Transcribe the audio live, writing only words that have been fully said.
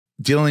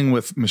dealing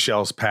with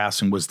Michelle's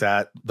passing, was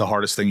that the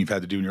hardest thing you've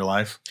had to do in your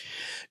life?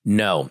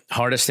 No.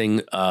 Hardest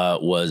thing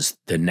was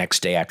the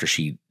next day after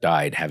she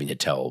died, having to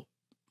tell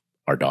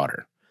our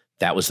daughter.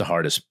 That was the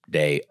hardest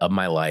day of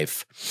my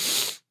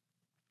life.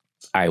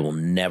 I will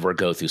never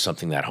go through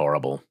something that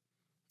horrible.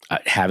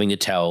 Having to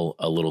tell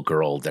a little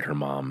girl that her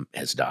mom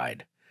has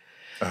died.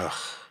 Ugh.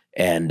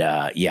 And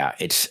yeah,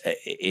 I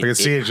can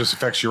see it just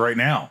affects you right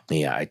now.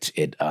 Yeah,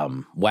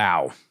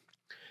 wow.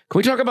 Can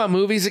we talk about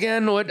movies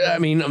again? What I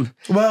mean,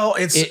 well,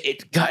 it's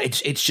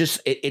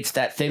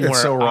that thing where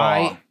so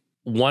raw.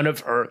 One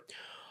of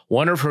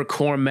her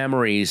core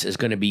memories is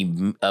going to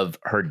be of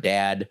her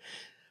dad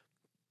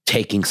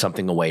taking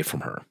something away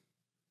from her,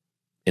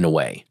 in a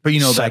way. But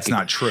that's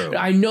not true.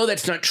 I know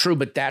that's not true,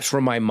 but that's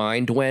where my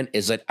mind went.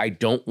 Is that I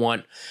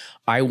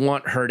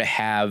want her to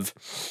have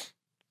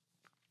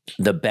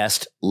the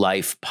best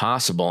life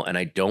possible, and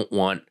I don't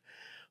want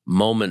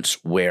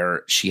moments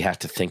where she has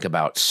to think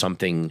about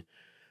something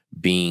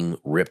being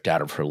ripped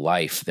out of her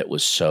life that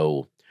was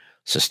so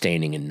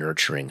sustaining and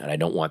nurturing. And I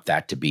don't want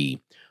that to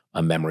be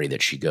a memory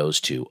that she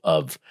goes to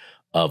of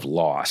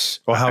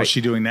loss. Well, how is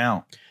she doing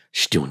now?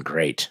 She's doing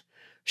great.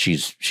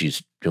 She's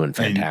doing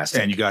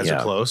fantastic. And you guys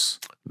are close?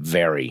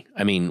 Very.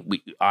 I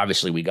mean, I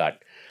just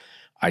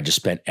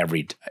spent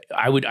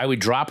I would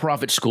drop her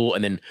off at school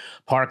and then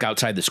park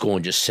outside the school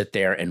and just sit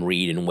there and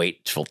read and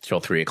wait till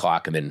 3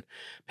 o'clock and then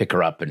pick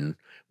her up, and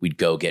we'd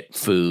go get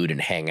food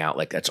and hang out.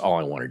 Like, that's all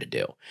I wanted to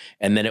do.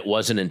 And then it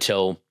wasn't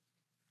until,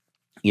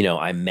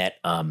 I met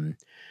my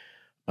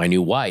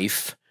new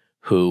wife,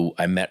 who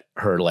I met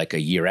her like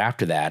a year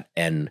after that.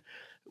 And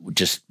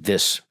just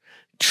this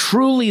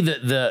truly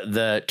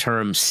the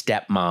term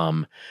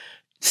stepmom,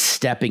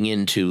 stepping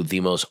into the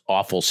most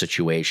awful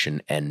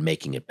situation and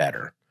making it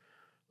better.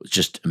 It was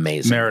just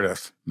amazing.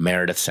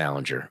 Meredith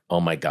Salinger. Oh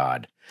my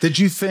God. Did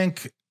you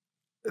think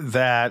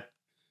that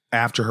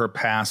after her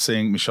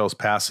passing, Michelle's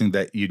passing,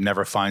 that you'd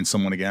never find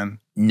someone again?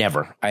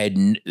 Never.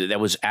 That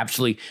was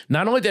absolutely,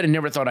 not only that I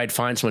never thought I'd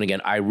find someone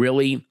again, I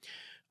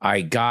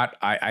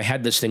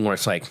had this thing where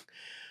it's like,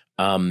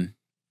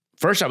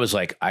 first I was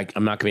like,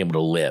 I'm not gonna be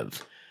able to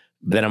live.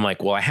 But then I'm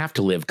like, well, I have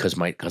to live because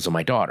of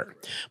my daughter.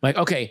 I'm like,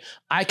 okay,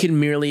 I can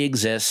merely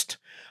exist.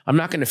 I'm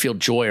not going to feel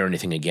joy or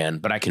anything again,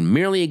 but I can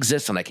merely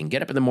exist, and I can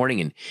get up in the morning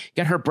and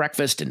get her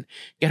breakfast and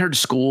get her to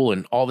school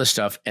and all this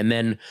stuff. And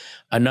then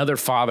another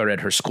father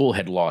at her school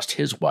had lost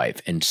his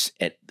wife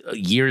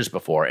years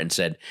before, and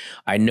said,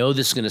 I know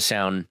this is going to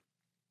sound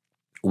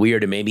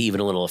weird and maybe even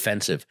a little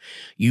offensive.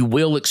 You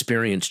will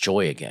experience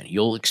joy again.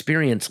 You'll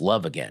experience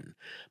love again,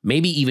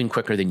 maybe even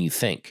quicker than you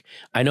think.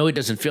 I know it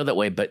doesn't feel that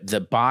way, but the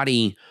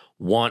body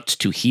wants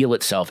to heal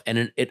itself.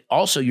 And it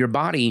also, your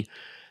body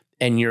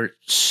and your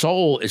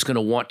soul is going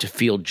to want to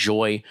feel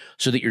joy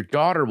so that your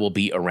daughter will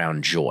be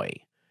around joy.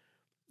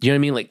 You know what I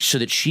mean? Like, so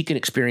that she can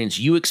experience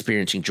you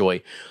experiencing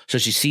joy, so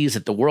she sees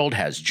that the world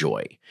has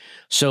joy.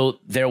 So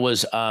there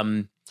was,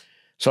 so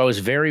I was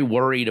very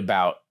worried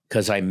about,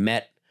 because I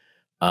met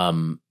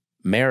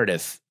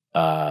Meredith,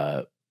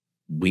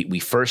 we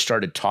first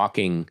started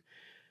talking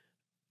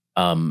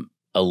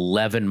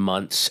 11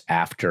 months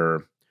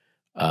after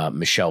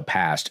Michelle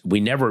passed. We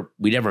never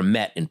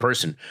met in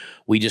person.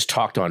 We just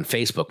talked on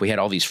Facebook. We had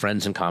all these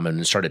friends in common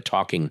and started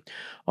talking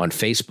on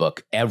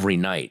Facebook every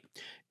night.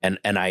 And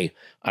I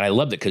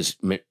loved it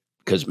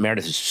because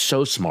Meredith is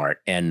so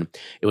smart. And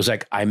it was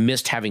like, I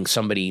missed having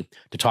somebody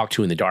to talk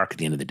to in the dark at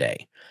the end of the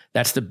day.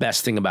 That's the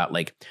best thing about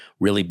like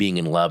really being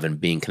in love and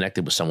being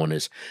connected with someone,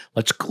 is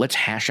let's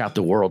hash out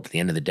the world at the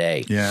end of the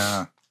day.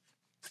 Yeah.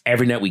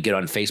 Every night we get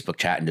on Facebook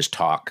chat and just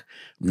talk,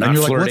 not and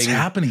you're flirting. Like, what's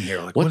happening here?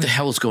 Like, what the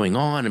hell is going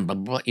on? And blah,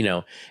 blah,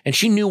 blah, and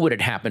she knew what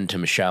had happened to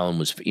Michelle and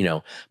was,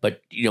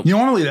 but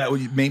normally that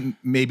would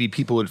maybe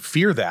people would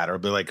fear that, or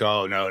be like,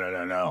 oh,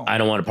 no. I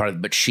don't want a part of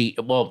it.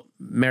 But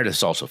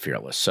Meredith's also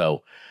fearless.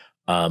 So,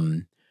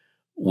 and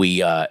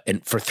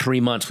for 3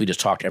 months we just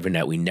talked every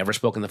night. We never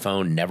spoke on the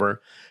phone,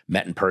 never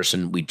met in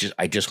person.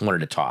 I just wanted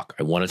to talk.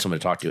 I wanted someone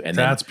to talk to. And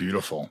that's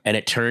beautiful. And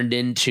it turned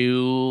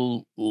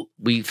into,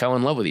 we fell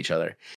in love with each other.